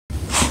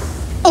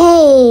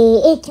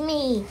Hey, it's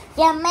me,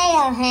 the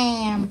Mayo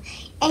Ham,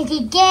 and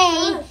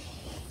today,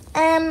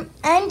 I'm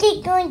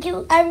going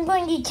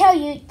to tell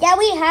you that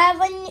we have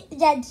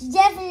that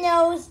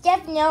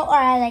Stefano, or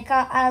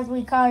as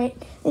we call it,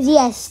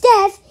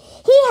 Steph.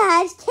 He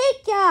has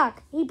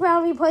TikTok. He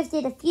probably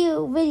posted a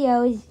few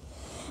videos,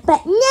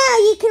 but now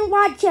you can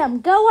watch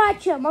him. Go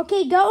watch him.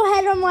 Okay, go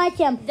ahead and watch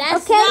him.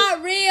 That's okay?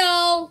 not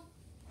real.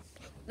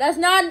 That's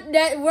not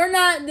that. We're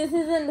not. This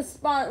isn't the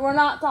spot. We're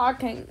not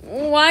talking.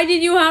 Why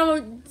did you have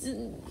a?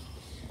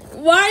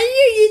 Why are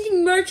you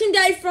using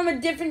merchandise from a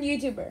different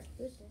YouTuber?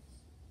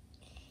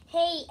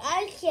 Hey,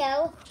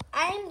 also,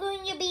 I'm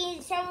going to be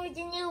in some of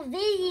the new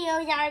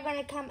videos that are going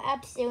to come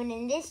up soon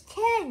in this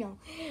channel.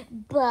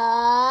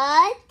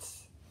 But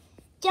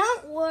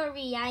don't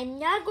worry, I'm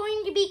not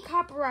going to be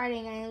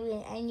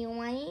copywriting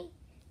anyone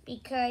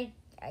because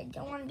I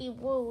don't want to be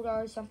rude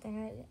or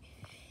something like that.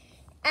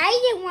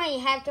 I just want to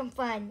have some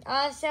fun.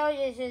 Also,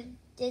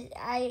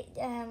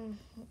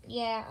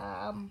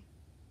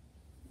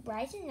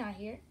 Bryson's not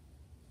here.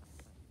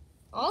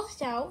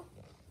 Also,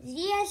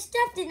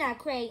 Steph did not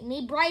create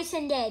me.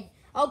 Bryson did.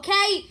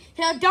 Okay?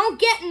 So don't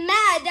get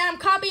mad that I'm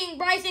copying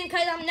Bryson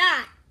because I'm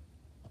not.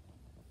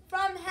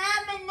 From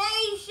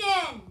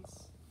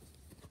HAMINATIONS.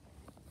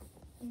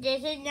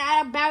 This is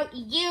not about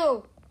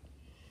you.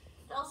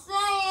 Just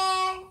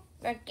saying.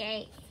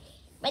 Okay.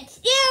 But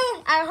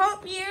still, I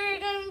hope you're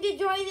going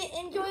to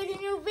enjoy the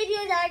new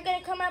videos that are going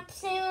to come up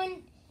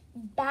soon.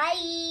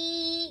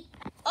 Bye.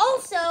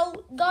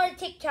 Also, go to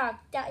TikTok.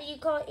 You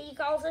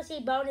can also see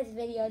bonus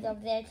videos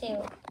up there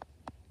too.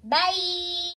 Bye.